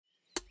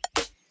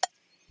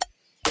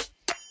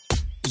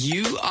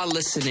You are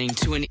listening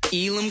to an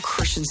Elim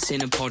Christian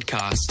Center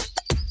podcast.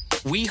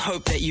 We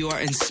hope that you are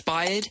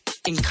inspired,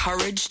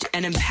 encouraged,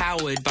 and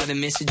empowered by the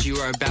message you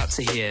are about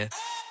to hear.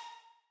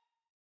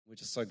 We're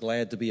just so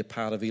glad to be a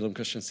part of Elim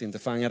Christian Centre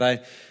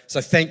Whangarei.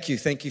 So thank you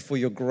for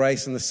your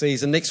grace in the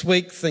season. Next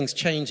week, things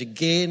change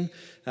again.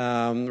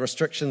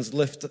 Restrictions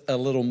lift a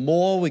little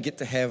more. We get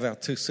to have our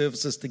two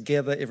services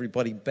together,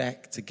 everybody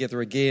back together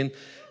again.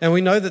 And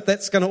we know that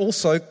that's going to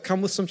also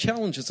come with some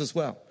challenges as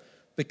well,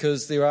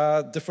 because there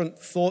are different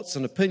thoughts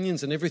and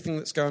opinions and everything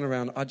that's going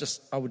around.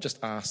 I would just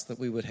ask that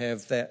we would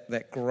have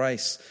that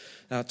grace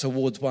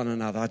towards one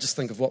another. I just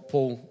think of what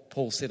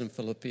Paul said in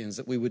Philippians,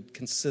 that we would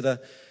consider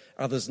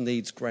others'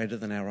 needs greater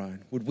than our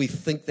own. Would we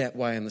think that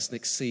way in this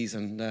next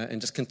season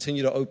and just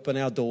continue to open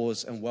our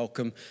doors and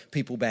welcome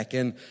people back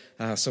in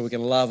so we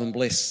can love and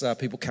bless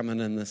people coming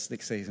in this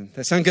next season?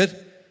 That sound good?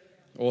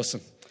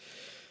 Awesome.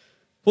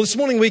 Well, this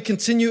morning we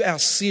continue our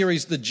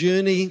series, The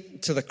Journey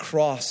to the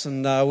Cross,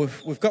 and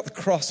we've got the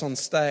cross on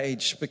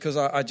stage because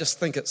I just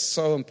think it's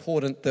so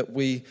important that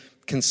we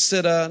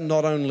consider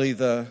not only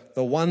the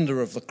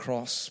wonder of the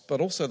cross,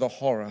 but also the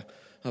horror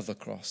of the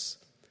cross.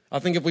 I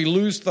think if we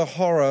lose the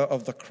horror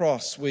of the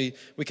cross, we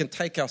can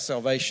take our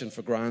salvation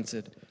for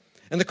granted.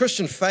 And the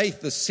Christian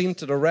faith is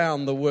centered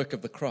around the work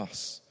of the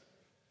cross.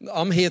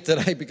 I'm here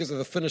today because of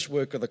the finished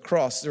work of the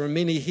cross. There are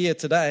many here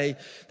today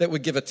that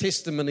would give a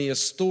testimony, a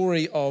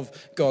story of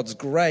God's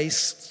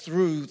grace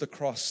through the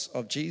cross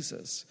of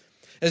Jesus.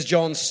 As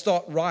John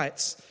Stott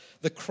writes,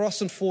 the cross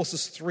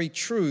enforces three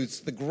truths: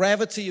 the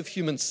gravity of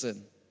human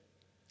sin,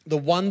 the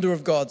wonder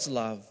of God's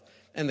love,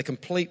 and the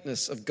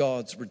completeness of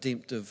God's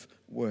redemptive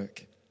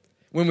work.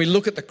 When we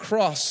look at the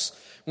cross,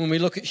 when we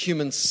look at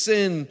human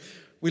sin,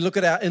 we look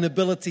at our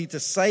inability to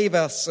save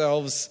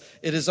ourselves,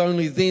 it is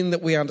only then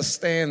that we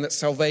understand that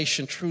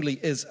salvation truly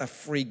is a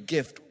free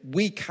gift.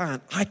 We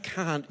can't, I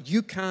can't,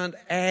 you can't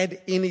add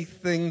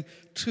anything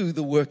to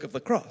the work of the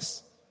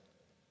cross.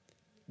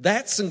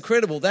 That's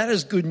incredible. That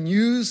is good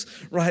news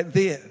right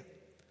there.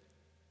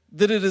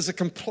 That it is a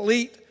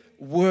complete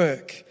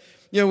work.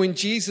 You know, when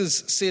Jesus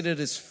said it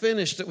is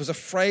finished, it was a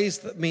phrase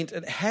that meant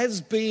it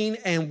has been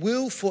and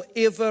will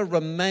forever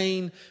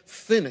remain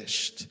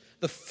finished.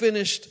 The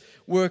finished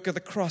work of the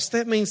cross.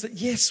 That means that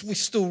yes, we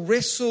still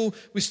wrestle,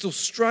 we still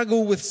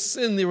struggle with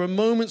sin. There are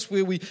moments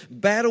where we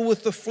battle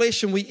with the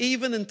flesh and we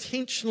even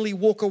intentionally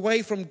walk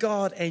away from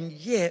God, and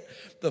yet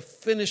the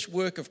finished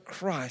work of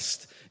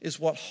Christ is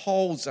what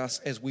holds us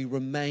as we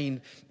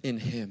remain in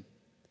Him.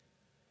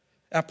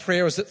 Our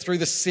prayer is that through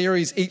this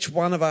series, each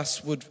one of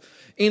us would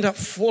end up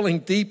falling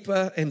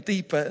deeper and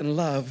deeper in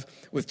love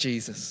with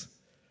Jesus.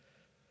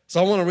 So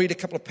I want to read a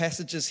couple of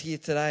passages here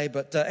today,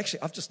 but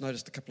actually I've just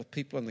noticed a couple of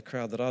people in the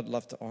crowd that I'd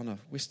love to honour,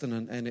 Weston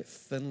and Annette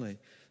Finley.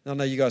 Now, I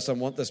know you guys don't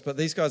want this, but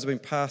these guys have been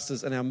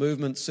pastors in our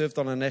movement, served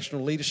on our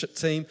national leadership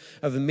team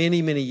over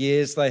many, many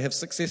years. They have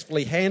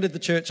successfully handed the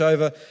church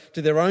over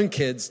to their own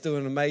kids,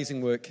 doing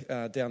amazing work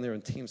down there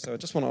in Thames. So I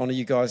just want to honour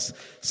you guys.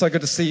 So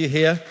good to see you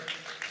here.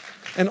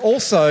 And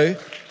also,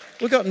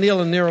 we've got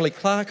Neil and Nerily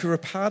Clark, who are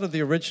part of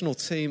the original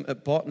team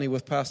at Botany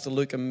with Pastor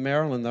Luke and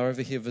Marilyn. They're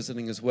over here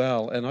visiting as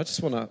well. And I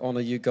just want to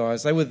honour you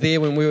guys. They were there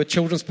when we were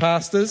children's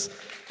pastors.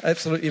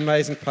 Absolutely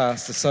amazing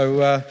pastors.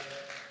 So,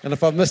 and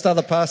if I've missed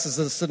other pastors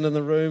that are sitting in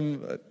the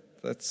room,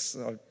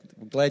 I'm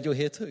glad you're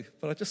here too.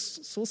 But I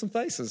just saw some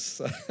faces.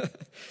 So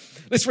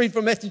let's read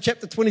from Matthew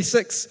chapter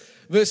 26,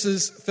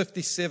 verses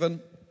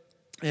 57.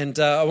 And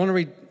I want to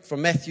read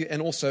from Matthew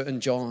and also in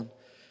John.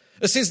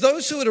 It says,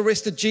 those who had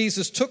arrested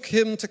Jesus took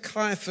him to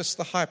Caiaphas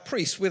the high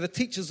priest, where the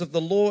teachers of the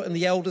law and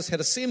the elders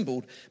had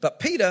assembled. But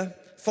Peter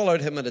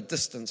followed him at a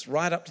distance,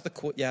 right up to the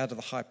courtyard of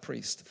the high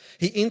priest.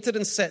 He entered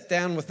and sat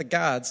down with the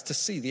guards to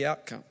see the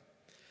outcome.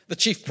 The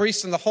chief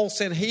priests and the whole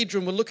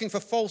Sanhedrin were looking for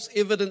false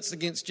evidence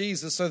against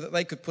Jesus so that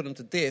they could put him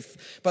to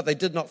death, but they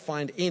did not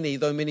find any,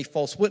 though many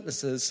false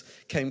witnesses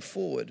came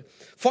forward.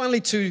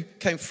 Finally, two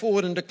came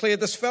forward and declared,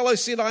 this fellow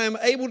said, I am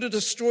able to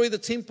destroy the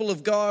temple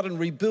of God and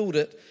rebuild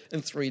it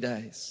in 3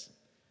 days.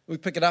 We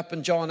pick it up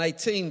in John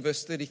 18,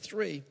 verse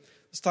 33.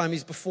 This time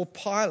he's before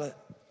Pilate.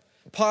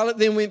 Pilate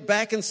then went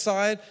back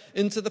inside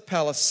into the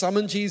palace,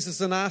 summoned Jesus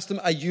and asked him,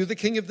 are you the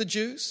king of the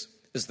Jews?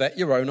 Is that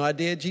your own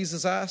idea,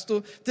 Jesus asked,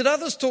 or did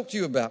others talk to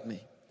you about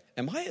me?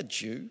 Am I a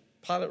Jew?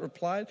 Pilate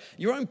replied.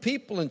 Your own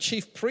people and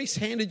chief priests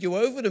handed you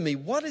over to me.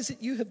 What is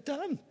it you have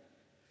done?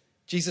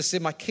 Jesus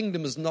said, my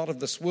kingdom is not of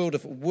this world.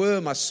 If it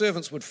were, my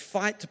servants would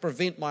fight to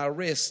prevent my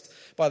arrest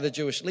by the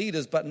Jewish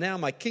leaders, but now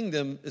my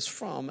kingdom is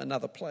from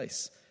another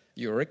place.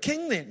 You're a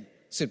king then,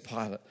 said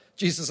Pilate.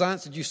 Jesus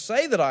answered, you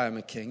say that I am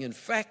a king. In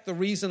fact, the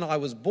reason I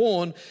was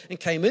born and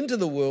came into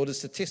the world is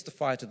to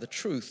testify to the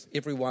truth.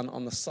 Everyone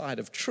on the side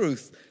of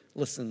truth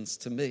listens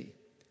to me.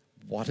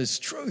 What is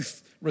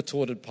truth?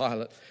 Retorted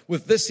Pilate.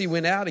 With this, he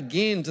went out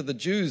again to the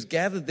Jews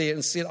gathered there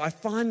and said, I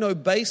find no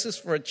basis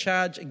for a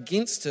charge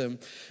against him,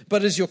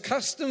 but is your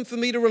custom for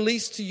me to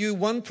release to you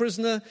one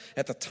prisoner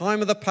at the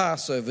time of the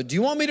Passover? Do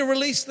you want me to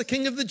release the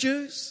king of the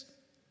Jews?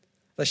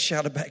 They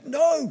shouted back,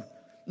 no,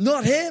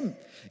 not him.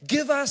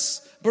 Give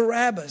us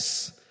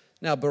Barabbas.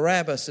 Now,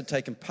 Barabbas had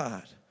taken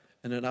part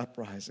and an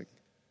uprising.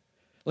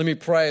 Let me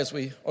pray as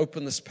we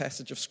open this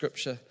passage of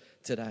Scripture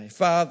today.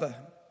 Father,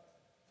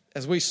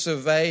 as we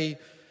survey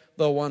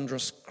the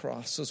wondrous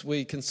cross, as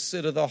we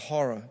consider the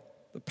horror,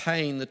 the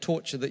pain, the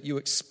torture that you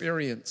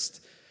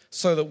experienced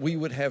so that we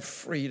would have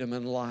freedom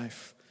and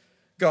life,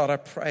 God, I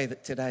pray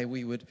that today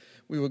we would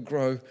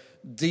grow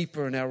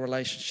deeper in our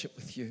relationship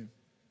with you,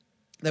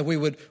 that we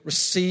would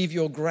receive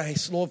your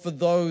grace. Lord, for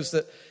those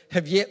that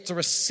have yet to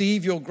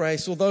receive your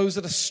grace or those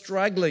that are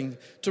struggling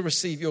to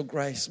receive your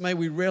grace, may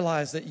we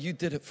realize that you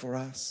did it for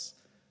us,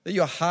 that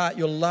your heart,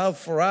 your love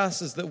for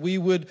us is that we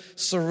would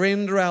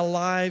surrender our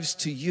lives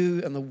to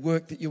you and the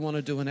work that you want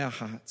to do in our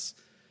hearts.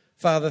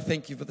 Father,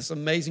 thank you for this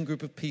amazing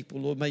group of people.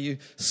 Lord, may you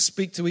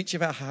speak to each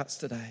of our hearts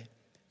today.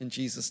 In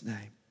Jesus'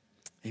 name,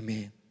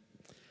 amen.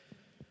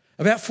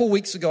 About 4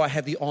 weeks ago, I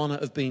had the honor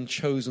of being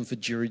chosen for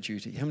jury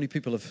duty. How many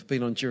people have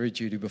been on jury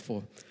duty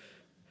before?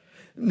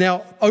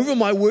 Now, over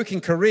my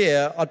working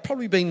career, I'd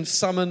probably been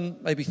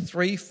summoned maybe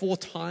 3-4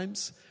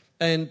 times.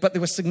 But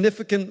there were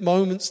significant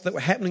moments that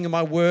were happening in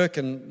my work,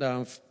 and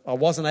I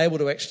wasn't able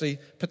to actually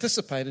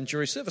participate in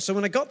jury service. So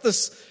when I got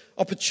this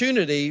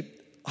opportunity,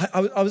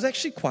 I was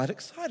actually quite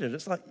excited.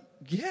 It's like,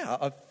 yeah,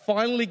 I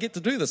finally get to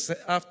do this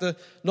after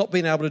not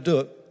being able to do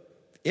it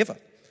ever.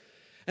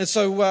 And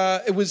so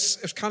it was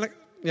kind of,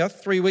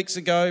 3 weeks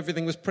ago,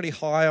 everything was pretty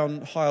high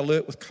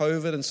alert with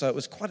COVID, and so it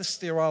was quite a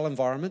sterile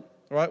environment,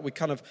 right? We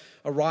kind of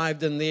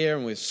arrived in there,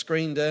 and we were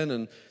screened in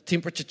and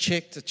temperature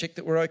checked to check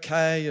that we're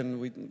okay,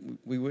 and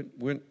we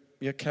weren't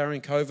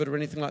carrying COVID or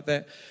anything like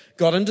that.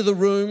 Got into the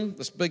room,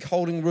 this big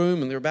holding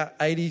room, and there were about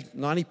 80,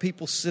 90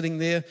 people sitting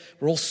there.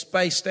 We're all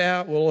spaced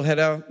out. We all had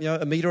our,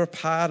 a meter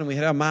apart, and we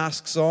had our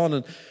masks on.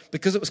 And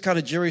because it was kind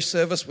of jury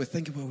service, we're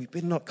thinking, well, we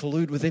better not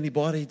collude with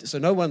anybody, so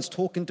no one's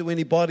talking to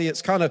anybody.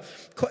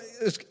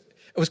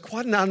 It was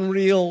quite an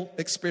unreal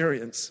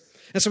experience.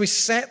 And so we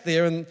sat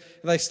there, and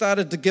they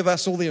started to give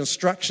us all the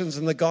instructions,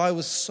 and the guy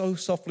was so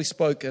softly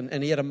spoken,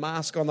 and he had a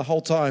mask on the whole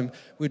time.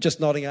 We were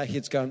just nodding our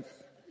heads going,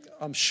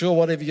 I'm sure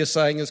whatever you're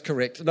saying is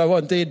correct. No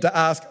one dared to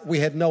ask. We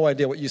had no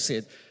idea what you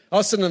said. I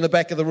was sitting in the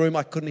back of the room.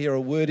 I couldn't hear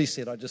a word he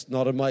said. I just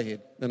nodded my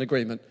head in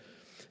agreement.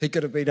 He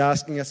could have been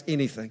asking us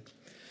anything.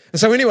 And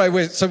so anyway,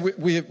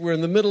 we're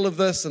in the middle of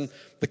this, and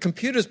the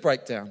computers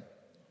break down.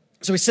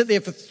 So we sit there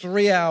for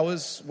 3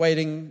 hours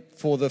waiting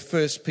for the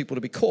first people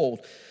to be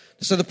called.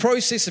 So the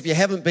process, if you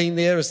haven't been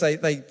there, is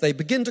they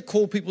begin to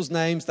call people's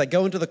names. They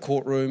go into the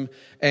courtroom,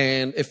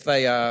 and if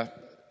they are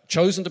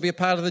chosen to be a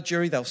part of the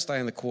jury, they'll stay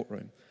in the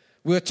courtroom.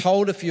 We're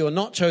told if you are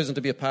not chosen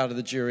to be a part of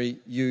the jury,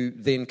 you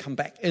then come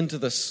back into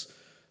this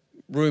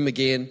room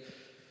again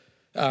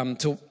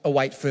to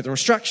await further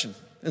instruction.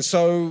 And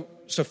so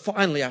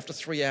finally, after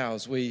 3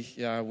 hours, we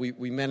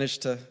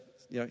managed to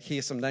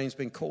hear some names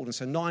being called. And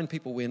so 9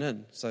 people went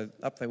in. So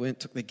up they went,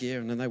 took their gear,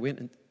 and then they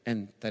went,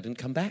 and they didn't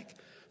come back.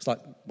 It's like,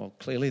 well,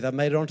 clearly they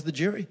made it onto the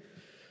jury.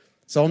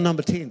 So I'm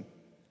number 10.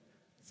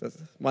 So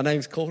my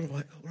name's called. I'm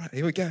like, all right,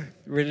 here we go.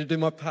 Ready to do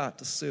my part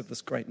to serve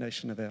this great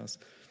nation of ours.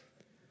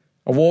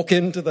 I walk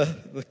into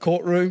the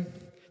courtroom,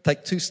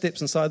 take 2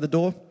 steps inside the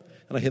door,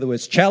 and I hear the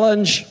words,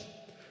 challenge.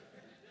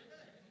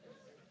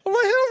 I'm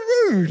like, how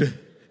rude.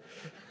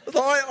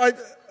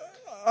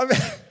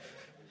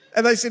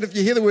 And they said, if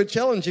you hear the word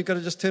challenge, you've got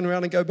to just turn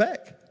around and go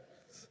back.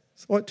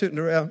 So I turned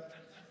around.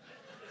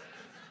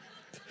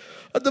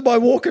 I did my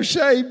walk of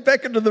shame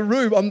back into the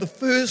room. I'm the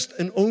first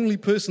and only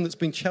person that's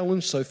been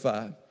challenged so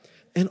far.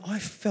 And I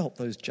felt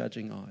those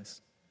judging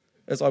eyes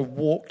as I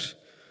walked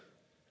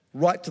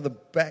right to the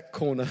back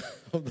corner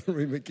of the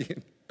room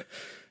again.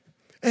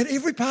 And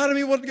every part of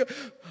me wanted to go,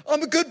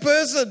 I'm a good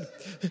person.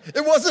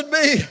 It wasn't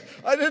me.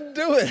 I didn't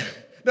do it.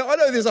 Now, I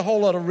know there's a whole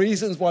lot of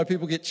reasons why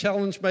people get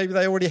challenged. Maybe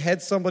they already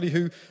had somebody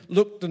who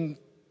looked and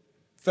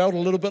felt a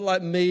little bit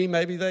like me.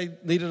 Maybe they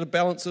needed a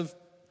balance of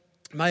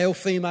male,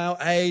 female,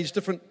 age,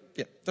 different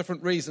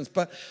reasons.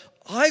 But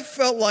I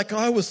felt like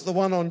I was the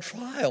one on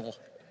trial.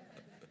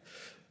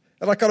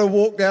 And I kind of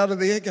walked out of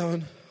there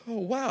going, oh,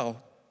 wow,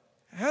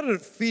 how did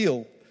it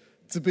feel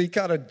to be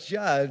kind of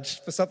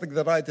judged for something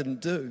that I didn't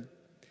do?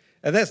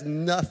 And that's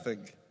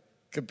nothing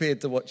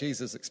compared to what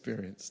Jesus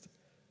experienced.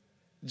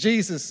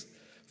 Jesus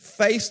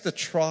faced a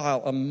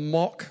trial, a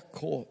mock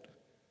court.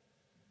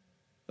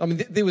 I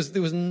mean, there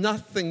was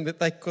nothing that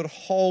they could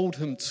hold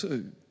him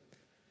to.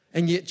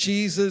 And yet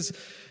Jesus,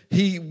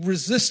 he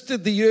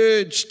resisted the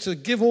urge to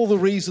give all the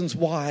reasons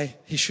why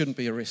he shouldn't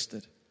be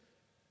arrested.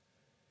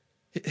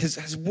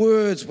 His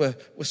words were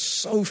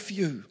so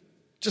few,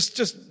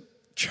 just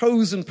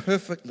chosen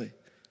perfectly.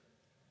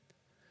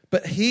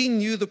 But he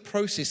knew the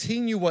process. He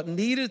knew what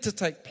needed to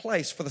take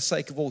place for the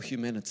sake of all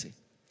humanity.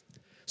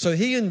 So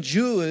he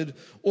endured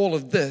all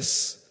of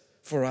this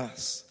for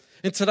us.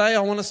 And today I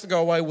want us to go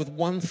away with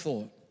one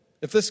thought.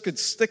 If this could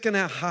stick in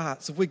our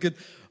hearts, if we could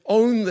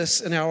own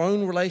this in our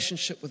own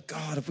relationship with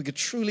God, if we could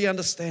truly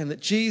understand that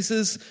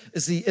Jesus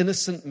is the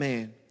innocent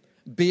man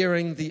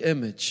bearing the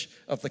image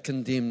of the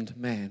condemned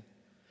man.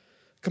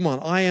 Come on,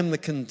 I am the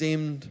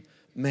condemned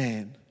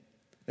man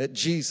that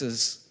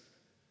Jesus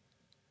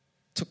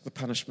took the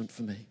punishment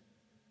for me.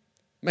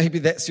 Maybe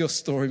that's your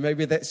story.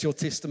 Maybe that's your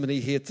testimony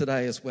here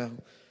today as well.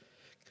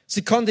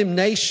 See,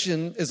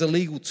 condemnation is a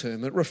legal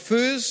term. It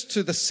refers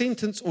to the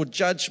sentence or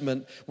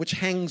judgment which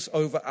hangs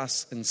over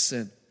us in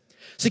sin.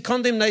 See,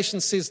 condemnation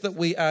says that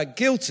we are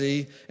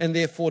guilty and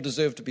therefore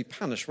deserve to be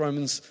punished.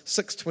 Romans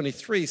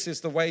 6:23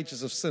 says the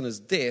wages of sin is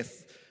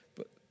death,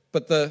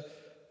 but the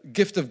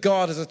gift of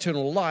God is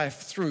eternal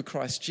life through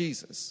Christ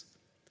Jesus.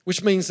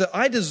 Which means that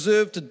I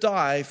deserve to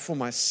die for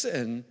my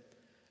sin,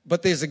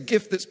 but there's a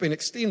gift that's been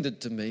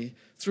extended to me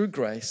through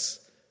grace,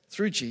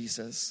 through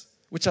Jesus,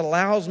 which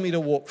allows me to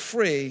walk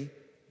free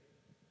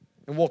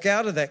and walk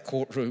out of that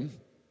courtroom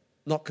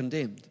not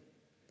condemned.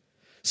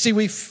 See,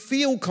 we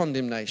feel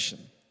condemnation.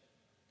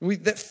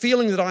 That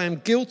feeling that I am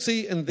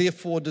guilty and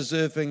therefore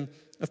deserving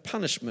of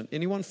punishment.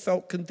 Anyone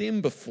felt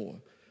condemned before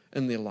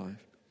in their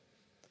life?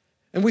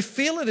 And we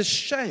feel it as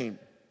shame.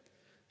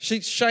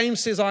 Shame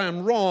says I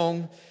am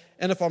wrong,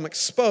 and if I'm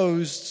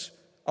exposed,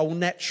 I will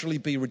naturally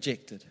be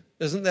rejected.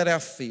 Isn't that our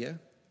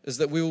fear? Is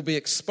that we will be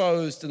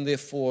exposed and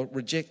therefore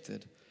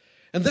rejected.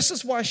 And this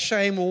is why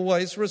shame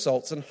always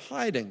results in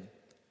hiding.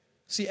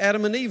 See,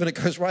 Adam and Eve, and it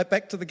goes right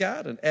back to the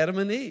garden, Adam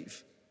and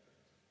Eve.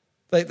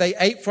 They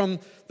ate from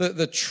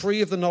the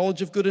tree of the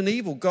knowledge of good and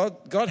evil.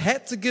 God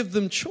had to give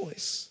them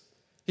choice.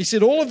 He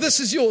said, all of this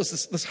is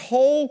yours. This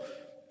whole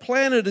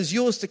planet is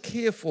yours to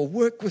care for.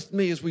 Work with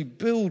me as we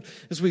build,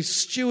 as we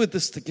steward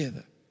this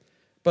together.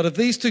 But of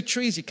these two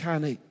trees you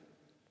can't eat.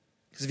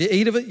 Because if you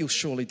eat of it, you'll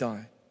surely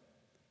die.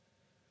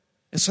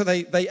 And so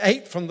they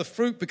ate from the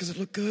fruit because it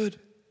looked good.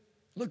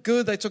 It looked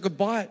good. They took a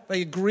bite.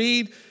 They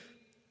agreed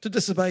to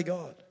disobey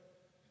God.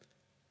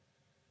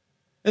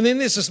 And then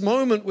there's this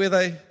moment where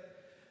they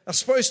are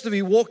supposed to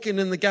be walking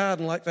in the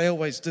garden like they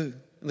always do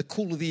in the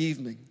cool of the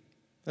evening.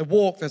 They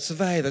walk, they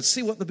survey, they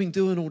see what they've been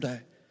doing all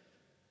day.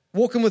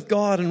 Walking with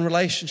God in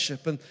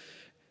relationship, and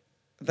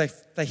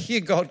they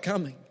hear God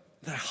coming.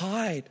 They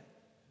hide.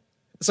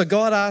 So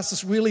God asks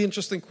this really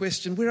interesting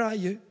question, where are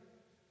you?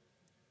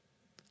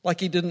 Like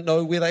he didn't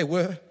know where they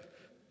were.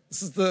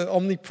 This is the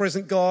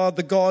omnipresent God,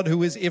 the God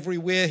who is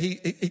everywhere.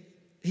 He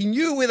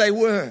knew where they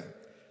were,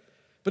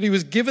 but he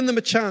was giving them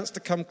a chance to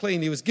come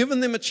clean. He was giving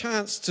them a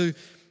chance to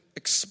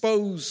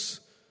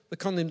expose the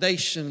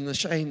condemnation and the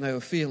shame they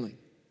were feeling.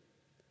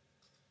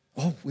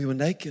 Oh, we were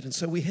naked and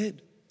so we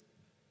hid.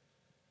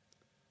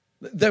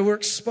 They were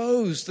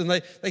exposed and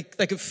they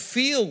could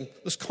feel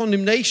this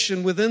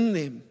condemnation within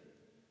them,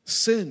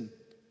 sin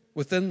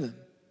within them.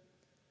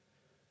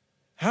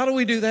 How do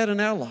we do that in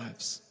our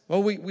lives?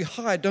 Well, we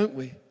hide, don't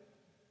we?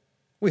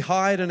 We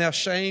hide in our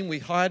shame. We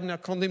hide in our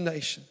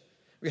condemnation.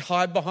 We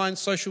hide behind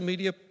social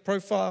media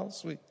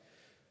profiles. We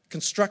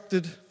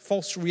constructed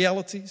false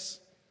realities.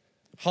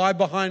 Hide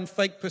behind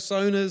fake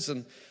personas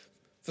and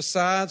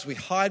facades. We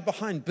hide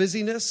behind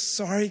busyness.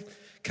 Sorry,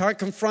 can't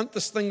confront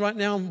this thing right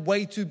now. I'm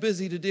way too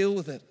busy to deal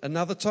with it.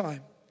 Another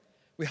time.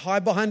 We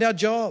hide behind our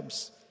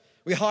jobs.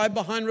 We hide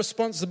behind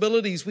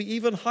responsibilities. We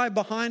even hide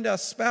behind our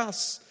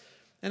spouse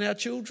and our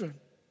children.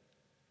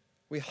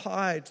 We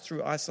hide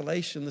through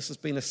isolation. This has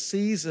been a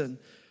season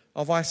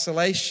of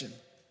isolation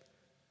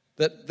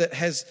that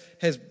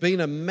has been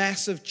a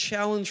massive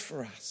challenge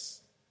for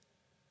us.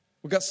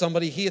 We've got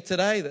somebody here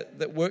today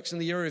that works in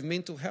the area of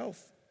mental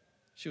health.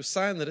 She was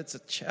saying that it's a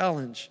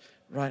challenge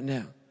right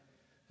now,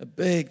 a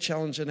big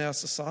challenge in our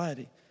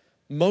society.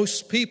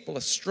 Most people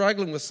are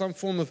struggling with some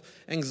form of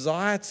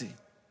anxiety,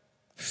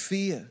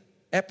 fear,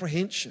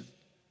 apprehension.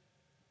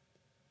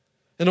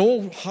 And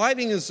all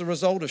hiding is the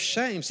result of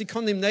shame. See,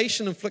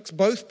 condemnation inflicts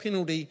both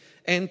penalty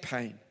and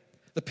pain.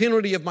 The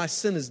penalty of my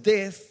sin is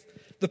death.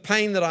 The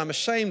pain that I'm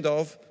ashamed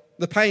of,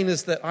 the pain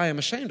is that I am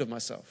ashamed of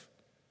myself.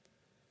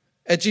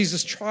 At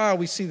Jesus' trial,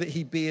 we see that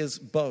he bears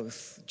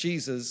both.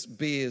 Jesus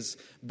bears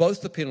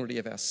both the penalty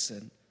of our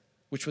sin,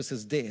 which was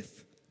his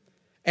death,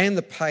 and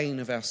the pain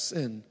of our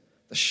sin,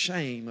 the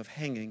shame of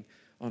hanging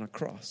on a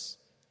cross.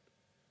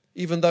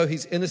 Even though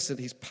he's innocent,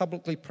 he's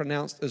publicly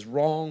pronounced as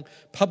wrong,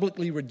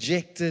 publicly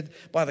rejected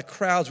by the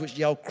crowds which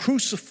yell,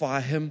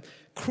 crucify him,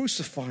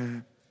 crucify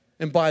him.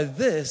 And by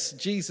this,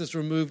 Jesus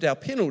removed our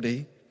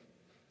penalty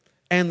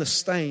and the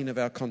stain of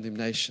our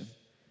condemnation.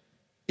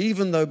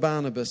 Even though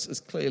Barnabas is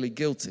clearly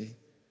guilty,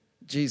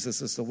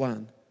 Jesus is the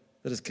one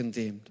that is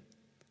condemned.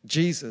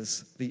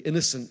 Jesus, the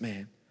innocent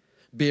man,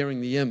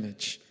 bearing the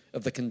image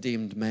of the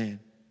condemned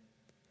man.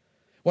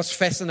 What's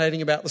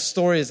fascinating about the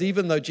story is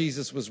even though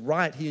Jesus was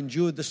right, he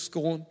endured the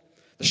scorn,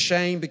 the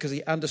shame, because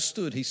he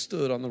understood he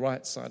stood on the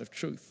right side of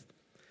truth.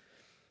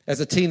 As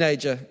a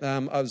teenager,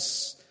 I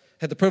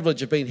had the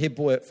privilege of being head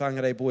boy at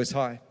Whangarei Boys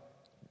High.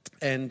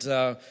 And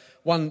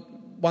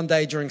one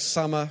day during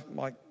summer,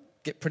 I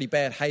get pretty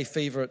bad hay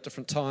fever at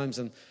different times,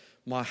 and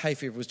my hay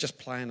fever was just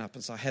playing up.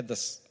 And so I had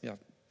this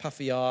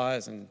puffy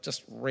eyes and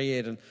just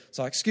red. And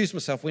so I excused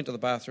myself, went to the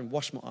bathroom,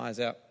 washed my eyes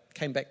out,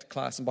 came back to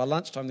class, and by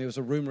lunchtime there was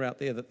a rumour out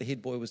there that the head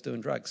boy was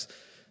doing drugs.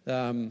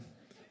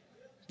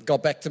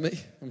 Got back to me.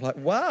 I'm like,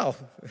 wow,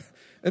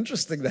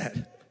 interesting that.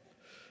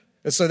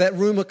 And so that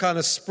rumour kind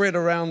of spread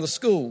around the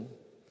school.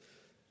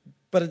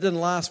 But it didn't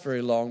last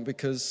very long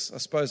because I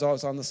suppose I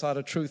was on the side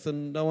of truth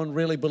and no one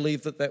really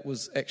believed that that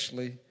was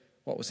actually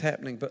what was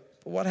happening. But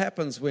what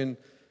happens when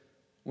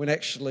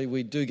actually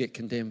we do get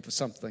condemned for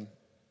something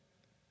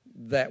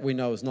that we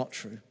know is not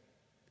true?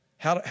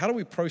 How do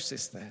we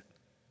process that?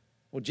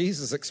 Well,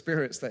 Jesus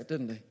experienced that,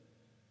 didn't he?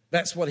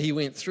 That's what he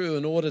went through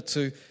in order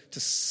to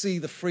see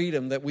the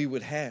freedom that we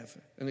would have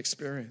and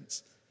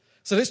experience.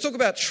 So let's talk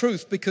about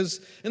truth,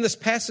 because in this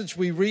passage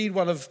we read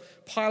one of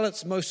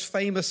Pilate's most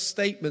famous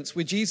statements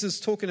where Jesus is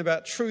talking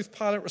about truth.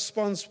 Pilate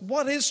responds,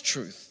 "What is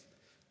truth?"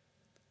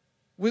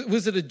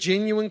 Was it a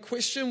genuine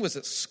question? Was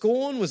it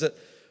scorn? Was it?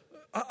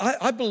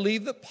 I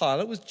believe that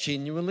Pilate was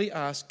genuinely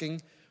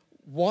asking,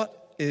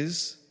 what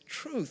is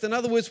truth? In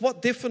other words,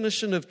 what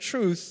definition of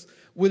truth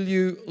will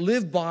you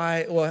live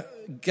by or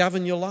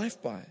govern your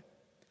life by?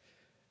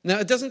 Now,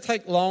 it doesn't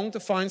take long to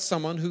find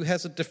someone who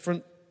has a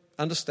different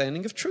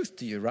understanding of truth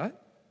to you, right?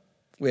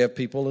 We have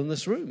people in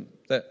this room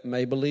that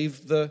may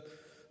believe the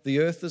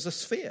earth is a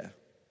sphere,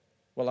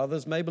 while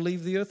others may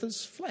believe the earth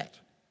is flat.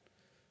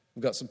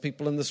 We've got some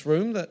people in this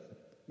room that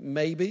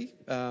maybe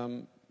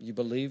you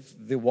believe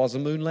there was a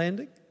moon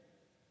landing,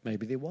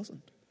 maybe there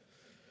wasn't.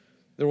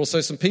 There are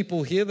also some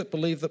people here that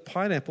believe that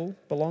pineapple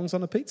belongs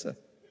on a pizza.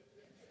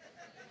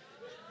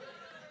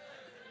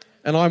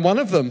 And I'm one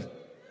of them.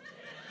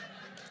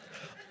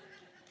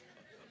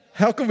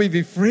 How can we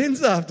be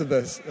friends after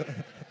this?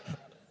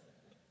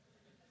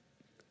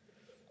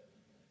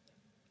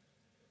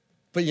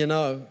 But you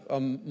know,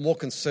 I'm more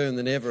concerned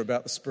than ever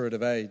about the spirit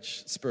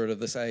of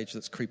this age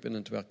that's creeping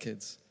into our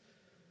kids.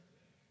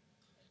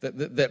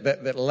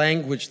 That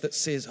language that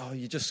says, oh,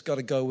 you just got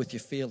to go with your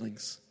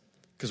feelings.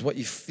 Because what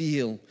you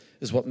feel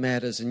is what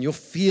matters. And your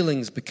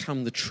feelings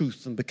become the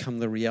truth and become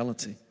the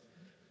reality.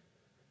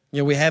 You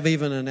know, we have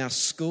even in our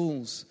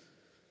schools,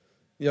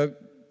 you know,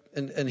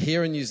 and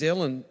here in New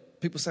Zealand,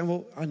 people saying,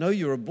 well, I know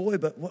you're a boy,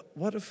 but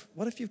what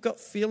if you've got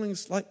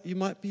feelings like you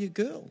might be a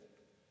girl?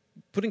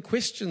 Putting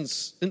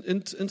questions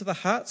into the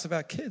hearts of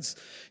our kids.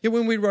 You know,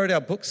 when we wrote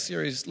our book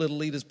series, Little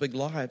Leaders, Big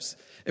Lives,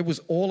 it was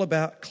all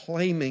about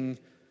claiming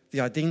the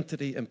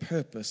identity and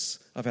purpose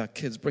of our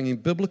kids, bringing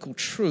biblical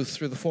truth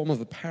through the form of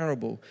a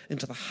parable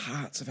into the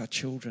hearts of our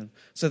children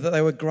so that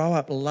they would grow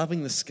up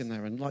loving the skin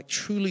they're in, like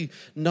truly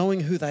knowing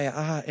who they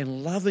are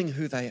and loving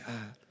who they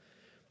are,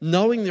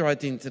 knowing their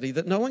identity,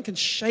 that no one can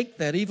shake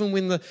that even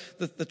when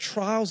the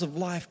trials of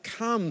life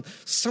come.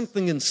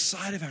 Something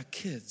inside of our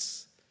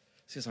kids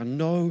says, I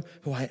know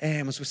who I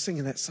am. As we're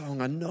singing that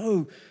song, I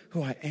know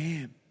who I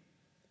am.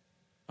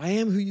 I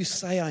am who you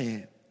say I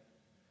am.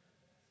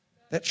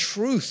 That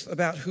truth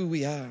about who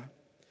we are.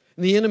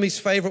 And the enemy's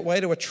favorite way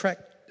to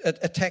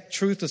attack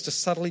truth is to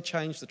subtly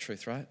change the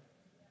truth, right?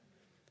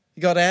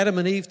 You got Adam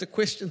and Eve to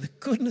question the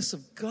goodness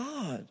of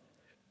God.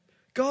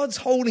 God's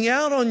holding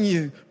out on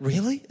you.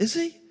 Really? Is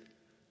he?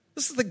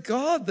 This is the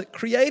God that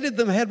created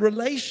them, had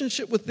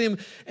relationship with them,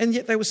 and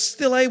yet they were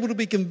still able to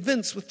be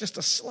convinced with just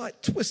a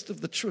slight twist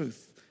of the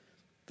truth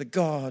that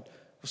God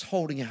was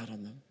holding out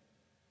on them.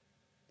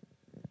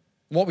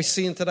 What we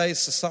see in today's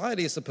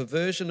society is the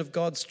perversion of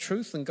God's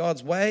truth and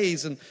God's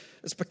ways, and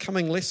it's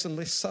becoming less and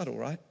less subtle,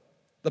 right?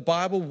 The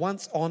Bible,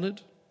 once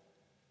honored,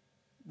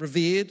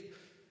 revered,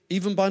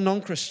 even by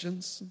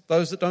non-Christians,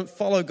 those that don't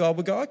follow God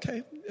would go,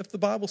 okay, if the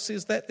Bible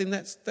says that, then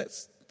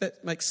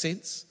that makes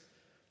sense.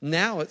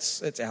 Now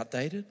it's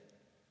outdated,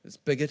 it's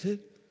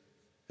bigoted,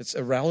 it's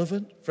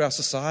irrelevant for our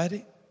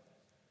society.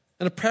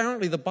 And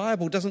apparently the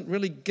Bible doesn't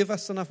really give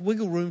us enough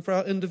wiggle room for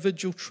our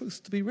individual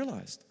truth to be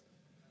realized.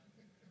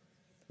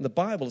 And the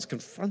Bible is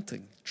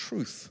confronting.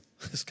 Truth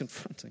is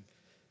confronting.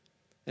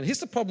 And here's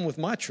the problem with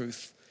my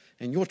truth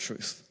and your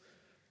truth.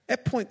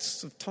 At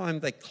points of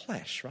time, they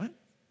clash, right?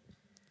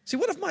 See,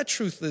 what if my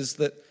truth is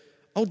that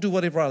I'll do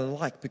whatever I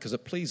like because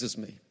it pleases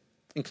me,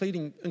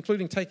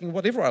 including taking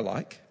whatever I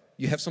like.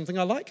 You have something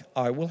I like,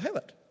 I will have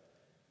it.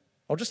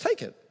 I'll just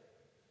take it.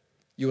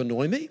 You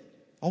annoy me,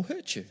 I'll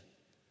hurt you.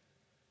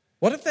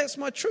 What if that's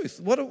my truth?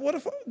 What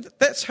if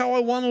that's how I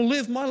want to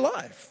live my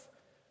life?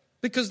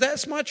 Because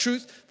that's my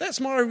truth, that's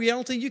my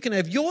reality. You can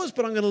have yours,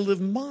 but I'm going to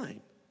live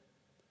mine.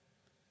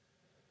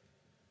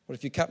 What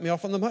if you cut me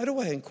off on the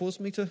motorway and cause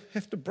me to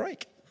have to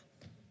brake?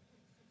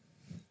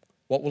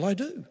 What will I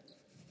do?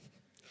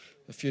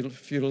 A few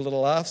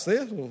little laughs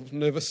there, a little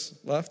nervous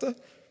laughter.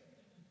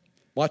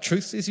 My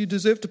truth says you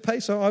deserve to pay,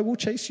 so I will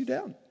chase you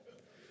down.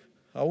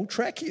 I will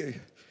track you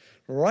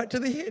right to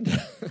the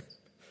head.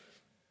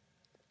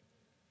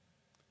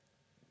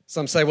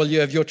 Some say, well,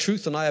 you have your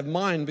truth and I have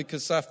mine,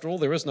 because after all,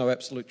 there is no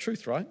absolute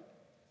truth, right?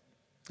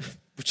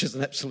 Which is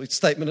an absolute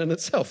statement in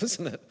itself,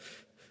 isn't it?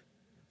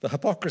 The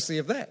hypocrisy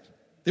of that.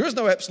 There is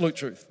no absolute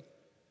truth.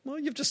 Well,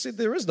 you've just said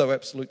there is no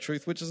absolute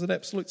truth, which is an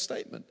absolute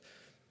statement.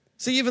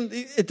 See,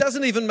 it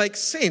doesn't even make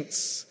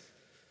sense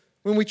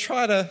when we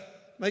try to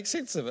make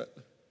sense of it.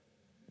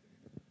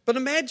 But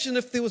imagine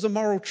if there was a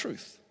moral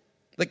truth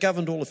that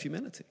governed all of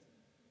humanity,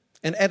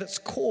 and at its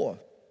core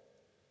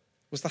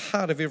was the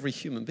heart of every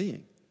human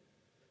being.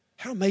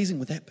 How amazing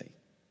would that be?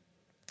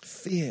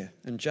 Fair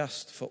and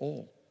just for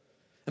all.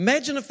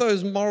 Imagine if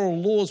those moral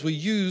laws were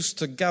used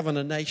to govern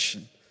a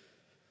nation,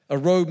 a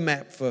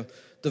roadmap for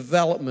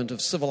development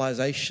of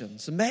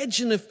civilizations.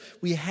 Imagine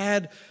if we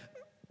had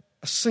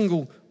a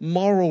single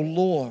moral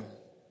law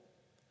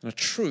and a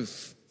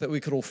truth that we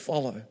could all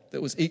follow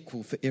that was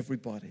equal for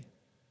everybody.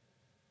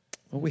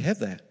 Well, we have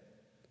that.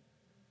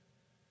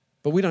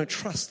 But we don't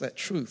trust that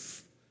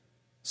truth.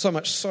 So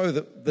much so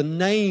that the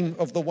name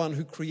of the one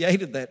who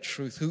created that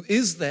truth, who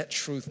is that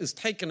truth, is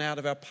taken out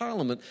of our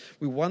parliament.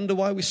 We wonder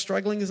why we're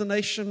struggling as a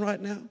nation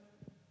right now.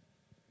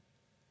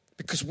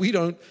 Because we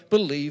don't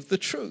believe the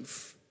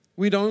truth.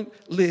 We don't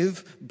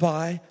live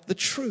by the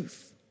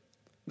truth.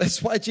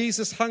 That's why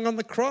Jesus hung on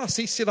the cross.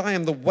 He said, I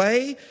am the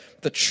way,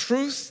 the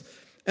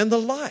truth, and the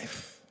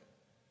life.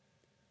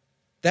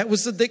 That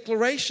was the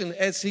declaration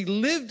as he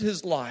lived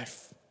his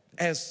life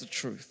as the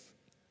truth.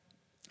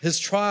 His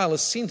trial,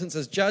 his sentence,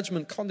 his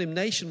judgment,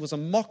 condemnation was a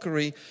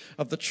mockery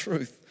of the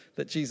truth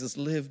that Jesus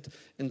lived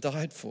and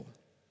died for.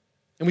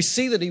 And we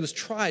see that he was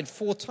tried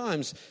 4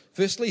 times.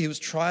 Firstly, he was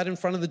tried in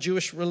front of the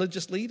Jewish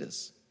religious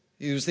leaders.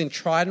 He was then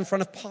tried in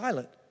front of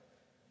Pilate.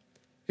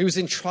 He was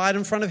then tried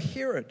in front of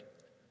Herod.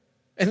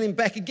 And then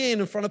back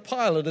again in front of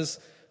Pilate as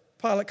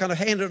Pilate kind of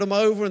handed him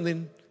over and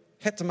then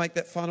had to make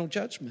that final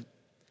judgment.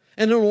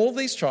 And in all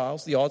these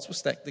trials, the odds were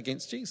stacked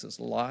against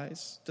Jesus.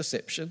 Lies,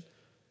 deception.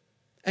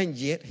 And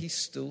yet he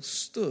still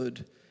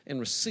stood and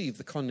received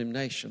the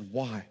condemnation.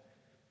 Why?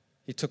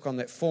 He took on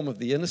that form of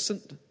the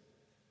innocent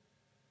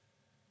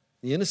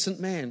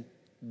man,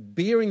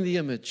 bearing the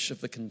image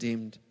of the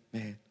condemned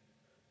man.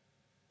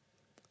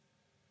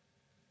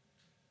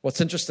 What's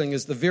interesting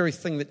is the very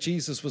thing that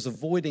Jesus was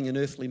avoiding in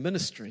earthly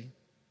ministry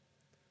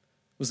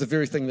was the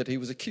very thing that he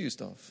was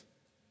accused of,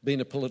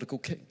 being a political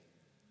king.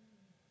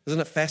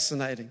 Isn't it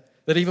fascinating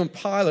that even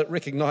Pilate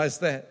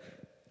recognized that?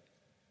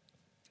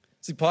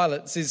 See,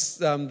 Pilate says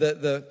in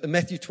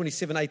Matthew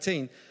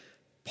 27:18,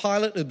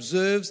 Pilate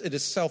observes it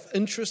is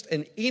self-interest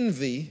and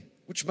envy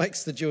which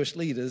makes the Jewish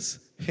leaders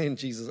hand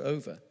Jesus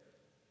over. And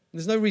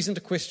there's no reason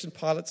to question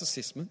Pilate's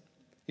assessment.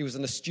 He was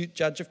an astute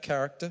judge of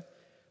character.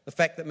 The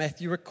fact that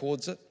Matthew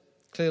records it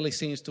clearly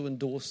seems to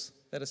endorse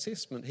that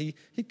assessment. He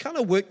kind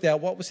of worked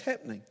out what was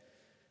happening.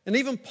 And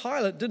even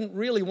Pilate didn't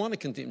really want to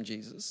condemn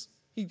Jesus.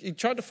 He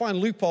tried to find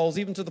loopholes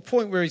even to the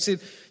point where he said,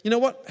 you know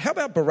what, how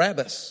about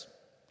Barabbas?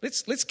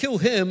 Let's kill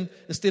him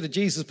instead of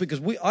Jesus because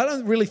I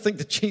don't really think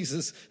that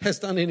Jesus has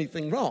done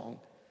anything wrong.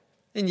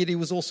 And yet he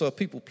was also a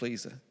people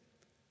pleaser.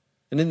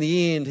 And in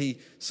the end, he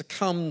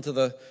succumbed to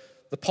the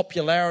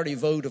popularity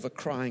vote of a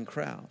crying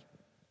crowd.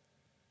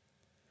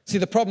 See,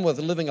 the problem with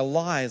living a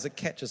lie is it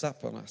catches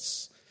up on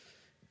us.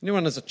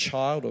 Anyone as a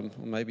child or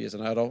maybe as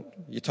an adult,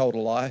 you're told a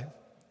lie.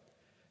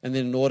 And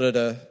then in order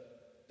to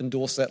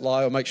endorse that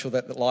lie or make sure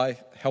that the lie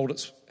held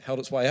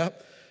its way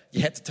up,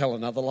 you had to tell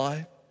another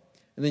lie.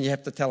 And then you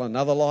have to tell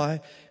another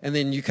lie, and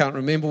then you can't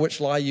remember which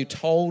lie you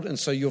told, and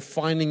so you're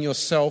finding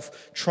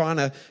yourself trying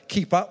to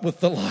keep up with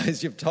the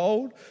lies you've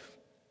told.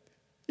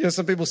 You know,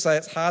 some people say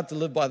it's hard to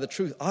live by the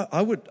truth.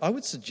 I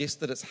would suggest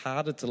that it's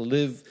harder to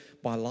live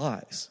by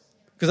lies.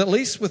 Because at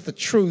least with the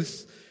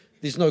truth,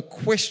 there's no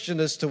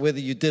question as to whether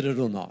you did it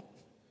or not.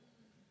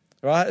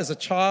 Right? As a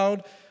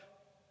child,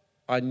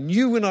 I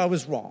knew when I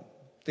was wrong.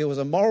 There was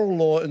a moral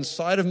law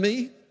inside of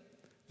me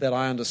that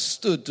I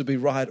understood to be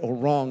right or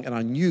wrong, and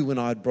I knew when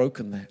I had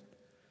broken that.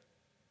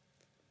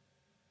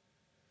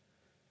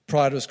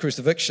 Prior to his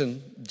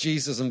crucifixion,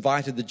 Jesus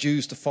invited the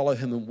Jews to follow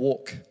him and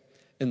walk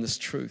in this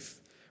truth.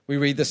 We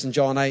read this in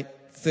John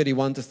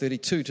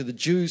 8:31-32. To the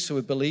Jews who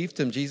had believed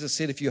him, Jesus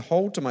said, if you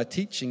hold to my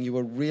teaching, you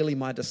are really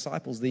my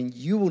disciples. Then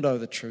you will know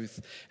the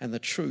truth, and the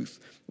truth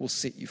will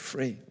set you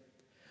free.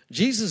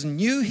 Jesus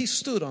knew he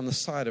stood on the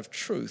side of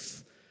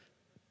truth,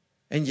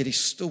 and yet he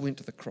still went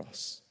to the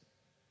cross.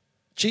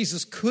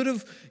 Jesus could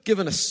have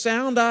given a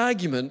sound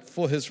argument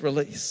for his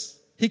release.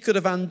 He could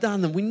have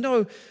undone them. We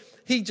know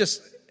he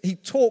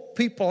talked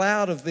people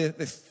out of their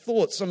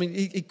thoughts. I mean,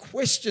 he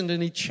questioned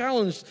and he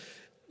challenged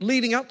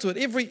leading up to it.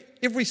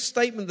 Every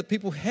statement that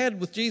people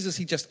had with Jesus,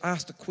 he just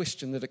asked a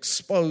question that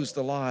exposed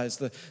the lies,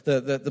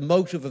 the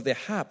motive of their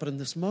heart. But in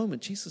this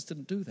moment, Jesus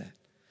didn't do that.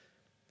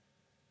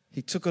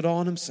 He took it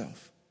on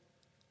himself.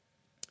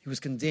 He was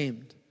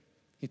condemned.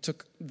 He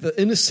took the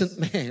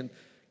innocent man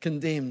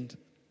condemned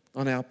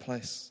in our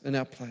place.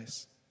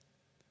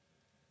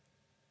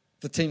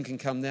 The team can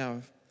come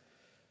now.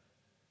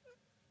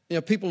 You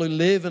know, people who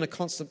live in a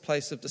constant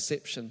place of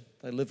deception,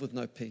 they live with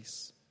no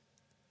peace.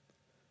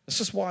 It's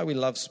just why we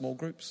love small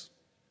groups.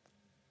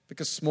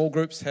 Because small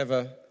groups have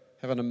an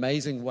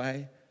amazing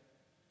way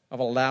of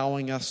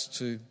allowing us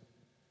to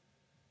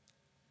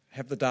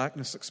have the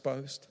darkness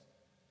exposed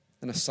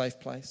in a safe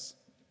place.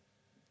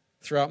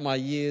 Throughout my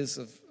years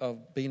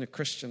of being a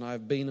Christian,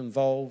 I've been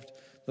involved.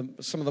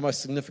 Some of the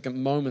most significant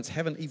moments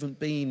haven't even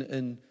been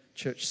in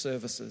church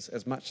services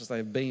as much as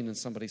they've been in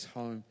somebody's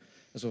home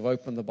as we've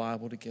opened the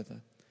Bible together.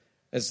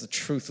 as the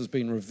truth has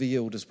been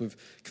revealed, as we've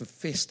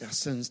confessed our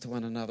sins to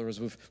one another, as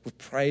we've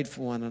prayed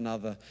for one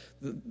another.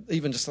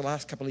 Even just the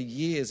last couple of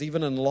years,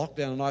 even in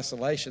lockdown and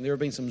isolation, there have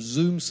been some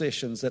Zoom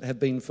sessions that have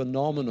been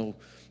phenomenal,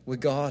 where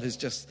God has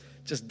just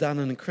done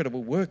an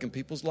incredible work in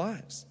people's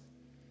lives.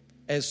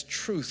 As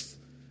truth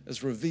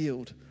is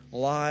revealed,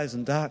 lies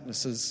and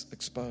darkness is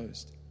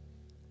exposed.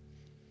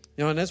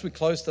 And as we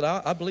close today,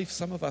 I believe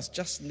some of us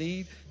just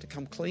need to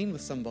come clean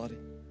with somebody.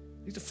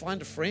 Need to find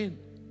a friend.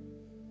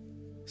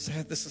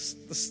 Say,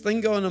 this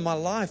thing going in my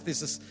life,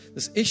 there's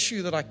this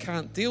issue that I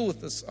can't deal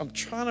with this. I'm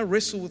trying to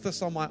wrestle with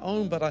this on my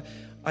own, but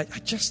I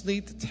just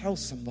need to tell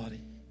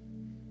somebody.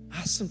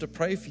 Ask them to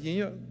pray for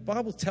you. The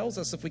Bible tells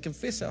us if we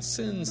confess our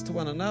sins to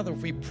one another,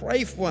 if we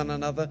pray for one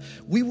another,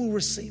 we will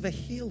receive a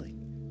healing.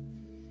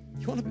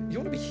 You want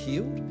to be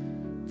healed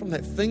from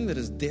that thing that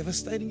is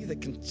devastating you,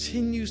 that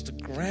continues to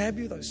grab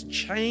you, those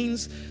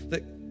chains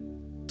that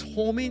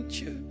torment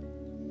you?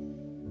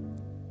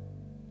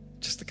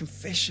 Just a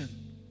confession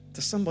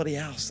to somebody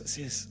else that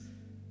says,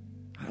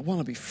 I want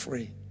to be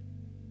free.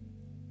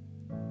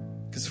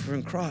 Because if we're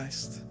in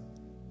Christ,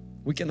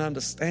 we can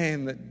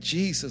understand that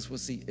Jesus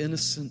was the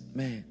innocent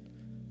man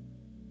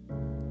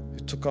who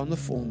took on the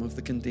form of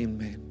the condemned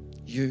man.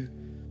 You,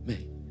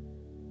 me.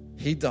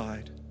 He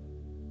died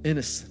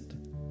innocent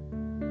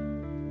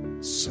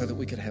so that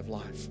we could have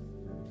life.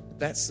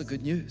 That's the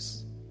good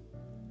news.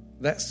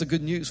 That's the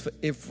good news for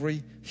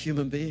every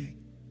human being.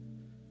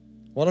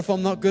 What if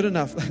I'm not good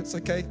enough? That's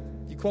okay.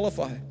 You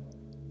qualify.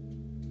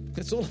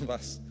 It's all of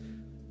us.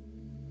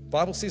 The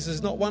Bible says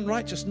there's not one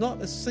righteous,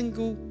 not a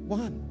single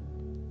one.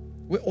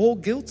 We're all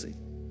guilty.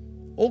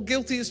 All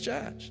guilty as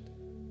charged.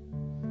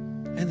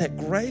 And that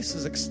grace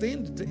is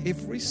extended to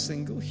every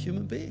single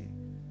human being.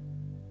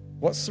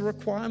 What's the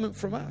requirement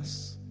from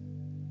us?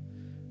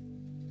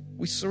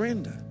 We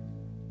surrender.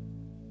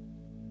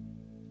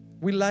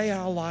 We lay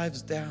our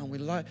lives down. We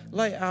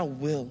lay our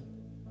will.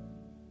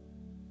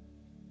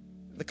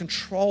 The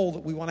control that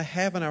we want to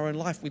have in our own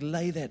life, we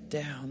lay that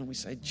down and we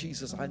say,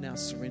 Jesus, I now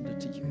surrender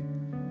to you.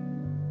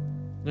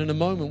 And in a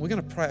moment, we're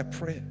going to pray a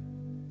prayer,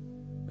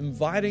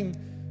 inviting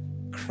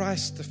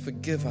Christ to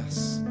forgive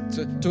us,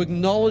 to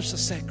acknowledge the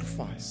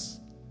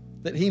sacrifice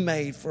that he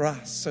made for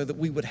us so that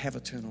we would have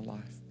eternal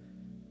life.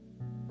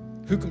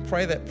 Who can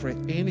pray that prayer?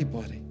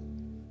 Anybody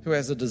who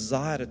has a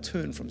desire to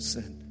turn from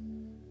sin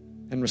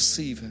and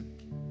receive him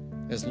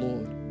as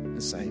Lord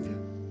and Savior.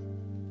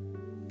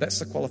 That's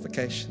the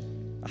qualification.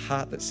 A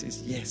heart that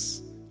says,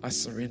 yes, I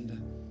surrender.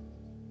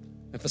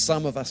 And for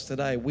some of us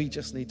today, we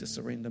just need to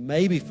surrender.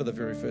 Maybe for the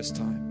very first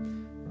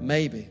time.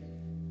 Maybe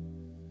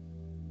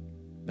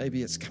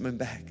it's coming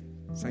back.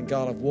 Saying,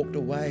 God, I've walked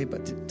away,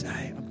 but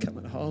today I'm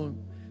coming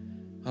home.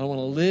 I don't want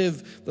to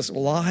live this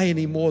lie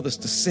anymore, this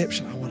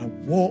deception. I want to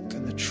walk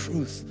in the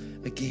truth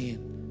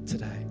again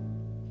today.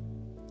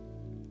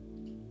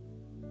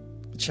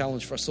 The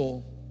challenge for us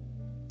all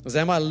is,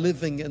 am I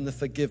living in the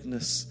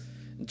forgiveness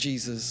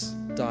Jesus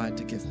died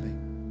to give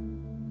me?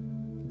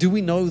 Do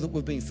we know that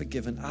we've been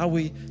forgiven? Are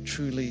we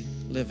truly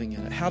living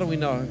in it? How do we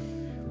know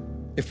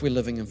if we're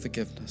living in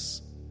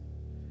forgiveness?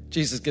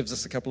 Jesus gives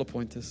us a couple of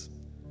pointers.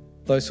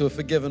 Those who are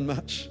forgiven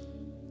much,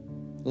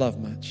 love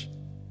much.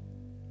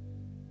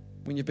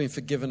 When you've been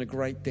forgiven a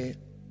great debt,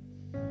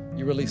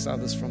 you release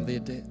others from their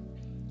debt.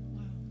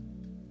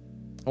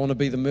 I want to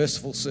be the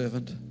merciful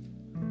servant,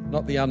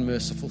 not the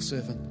unmerciful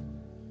servant.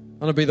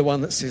 I want to be the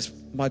one that says,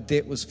 my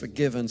debt was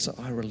forgiven, so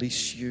I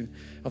release you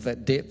of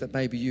that debt that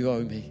maybe you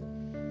owe me.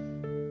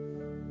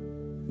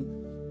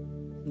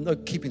 No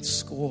keeping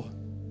score,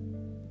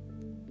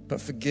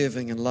 but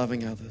forgiving and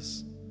loving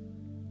others.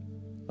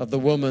 Of the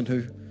woman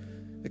who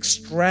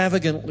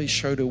extravagantly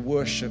showed her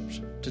worship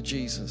to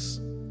Jesus,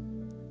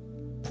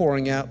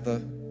 pouring out the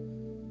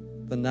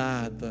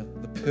nard,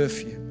 the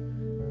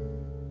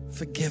perfume,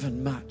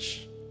 forgiven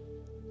much.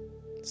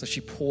 So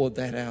she poured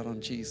that out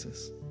on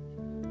Jesus.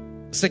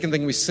 The second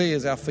thing we see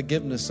is our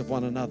forgiveness of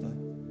one another.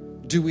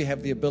 Do we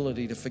have the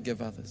ability to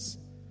forgive others?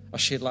 I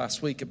shared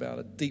last week about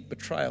a deep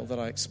betrayal that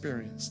I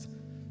experienced.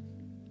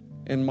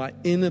 And my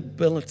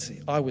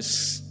inability, I was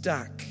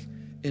stuck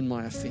in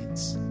my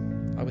offense.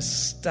 I was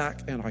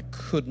stuck and I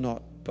could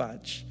not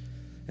budge.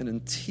 And in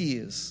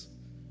tears,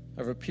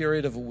 over a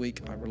period of a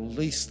week, I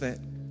released that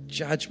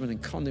judgment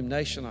and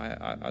condemnation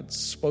I'd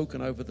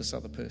spoken over this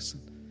other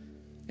person.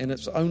 And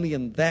it's only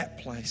in that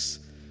place,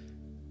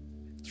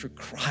 through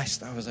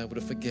Christ, I was able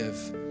to forgive.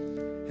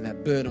 And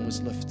that burden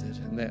was lifted.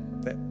 And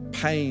that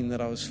pain that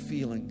I was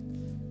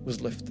feeling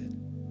was lifted.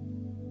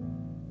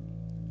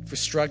 If we're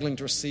struggling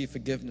to receive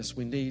forgiveness,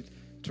 we need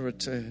to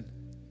return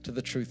to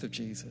the truth of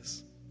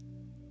Jesus.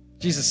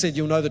 Jesus said,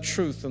 you'll know the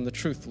truth and the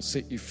truth will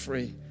set you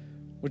free.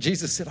 Well,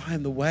 Jesus said, I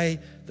am the way,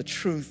 the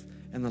truth,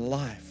 and the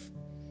life.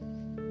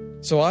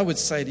 So I would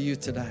say to you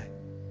today,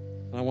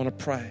 and I want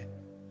to pray,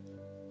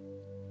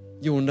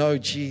 you will know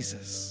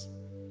Jesus,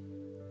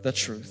 the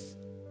truth,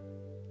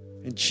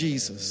 and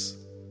Jesus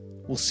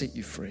will set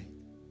you free.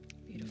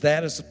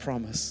 That is the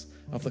promise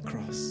of the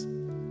cross.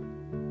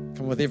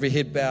 Come with every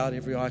head bowed,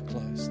 every eye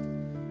closed.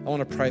 I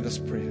want to pray this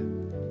prayer.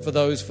 For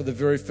those for the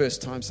very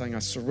first time saying, I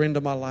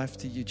surrender my life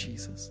to you,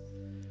 Jesus.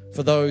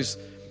 For those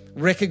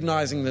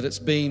recognizing that it's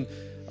been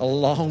a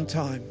long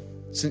time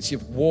since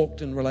you've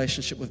walked in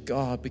relationship with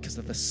God because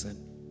of the sin.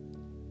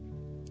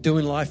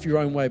 Doing life your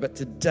own way, but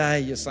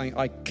today you're saying,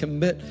 I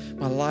commit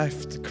my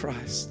life to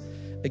Christ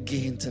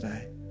again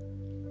today.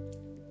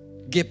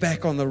 Get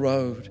back on the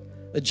road,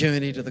 the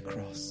journey to the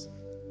cross.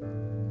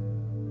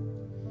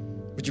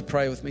 Would you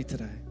pray with me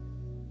today?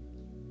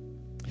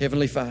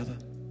 Heavenly Father,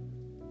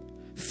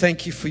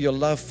 thank you for your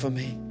love for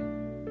me.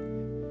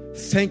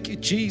 Thank you,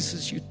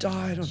 Jesus, you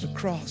died on the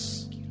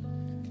cross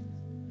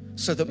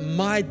so that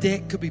my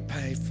debt could be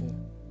paid for.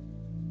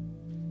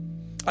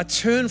 I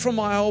turn from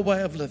my old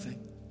way of living.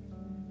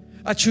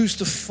 I choose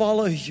to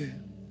follow you,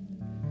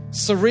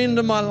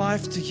 surrender my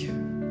life to you.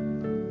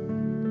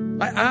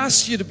 I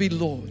ask you to be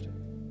Lord.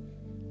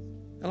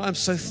 And I'm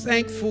so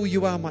thankful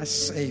you are my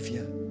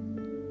Savior.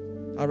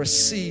 I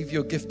receive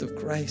your gift of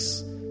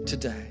grace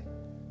today.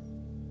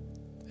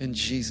 In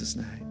Jesus'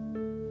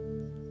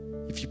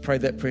 name. If you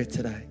prayed that prayer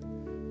today,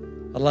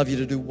 I'd love you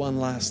to do one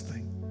last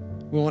thing.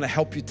 We want to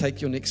help you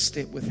take your next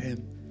step with Him.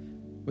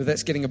 Whether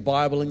that's getting a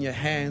Bible in your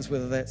hands,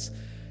 whether that's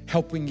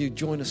helping you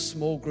join a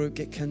small group,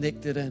 get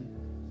connected in.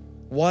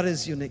 What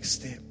is your next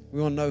step?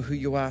 We want to know who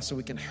you are so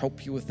we can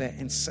help you with that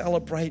and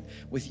celebrate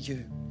with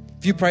you.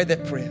 If you prayed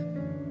that prayer,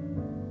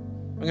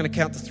 I'm going to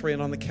count to 3,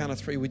 and on the count of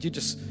 3, would you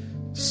just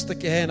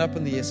stick your hand up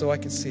in the air so I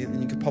can see it,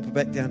 and you can pop it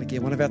back down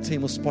again. One of our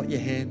team will spot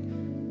your hand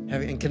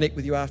and connect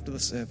with you after the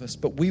service.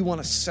 But we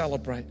want to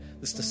celebrate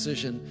this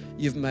decision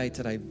you've made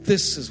today.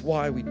 This is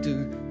why we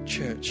do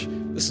church.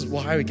 This is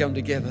why we come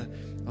together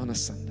on a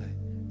Sunday.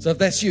 So if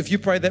that's you, if you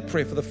prayed that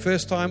prayer for the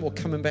first time or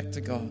coming back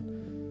to God,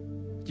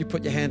 you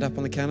put your hand up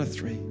on the count of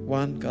 3.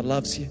 1, God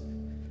loves you.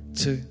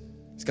 2,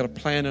 He's got a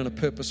plan and a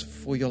purpose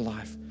for your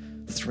life.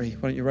 3,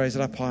 why don't you raise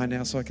it up high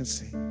now so I can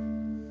see.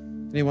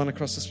 Anyone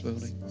across this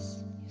building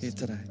here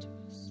today?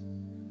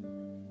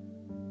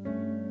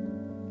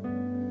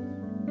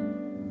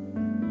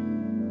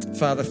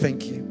 Father,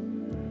 thank you.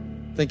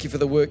 Thank you for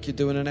the work you're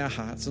doing in our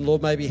hearts. And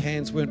Lord, maybe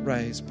hands weren't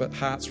raised, but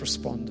hearts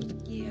responded.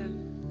 Yeah.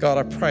 God,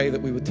 I pray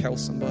that we would tell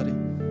somebody,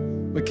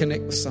 we'd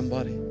connect with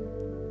somebody,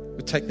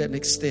 we'd take that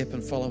next step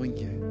in following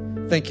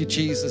you. Thank you,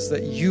 Jesus,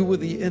 that you were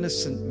the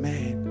innocent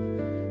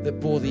man that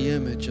bore the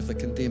image of the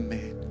condemned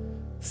man.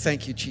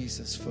 Thank you,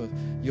 Jesus, for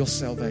your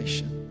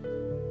salvation.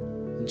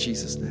 In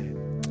Jesus'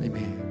 name,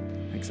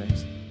 amen. Thanks,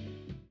 Ames.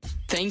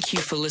 Thank you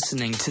for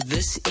listening to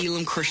this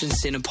Elim Christian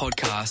Center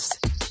podcast.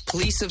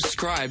 Please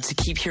subscribe to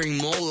keep hearing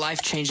more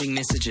life-changing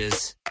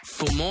messages.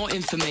 For more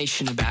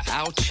information about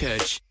our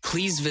church,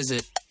 please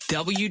visit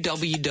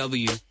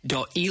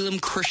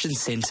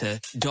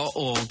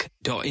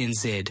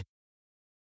www.elimchristiancenter.org.nz.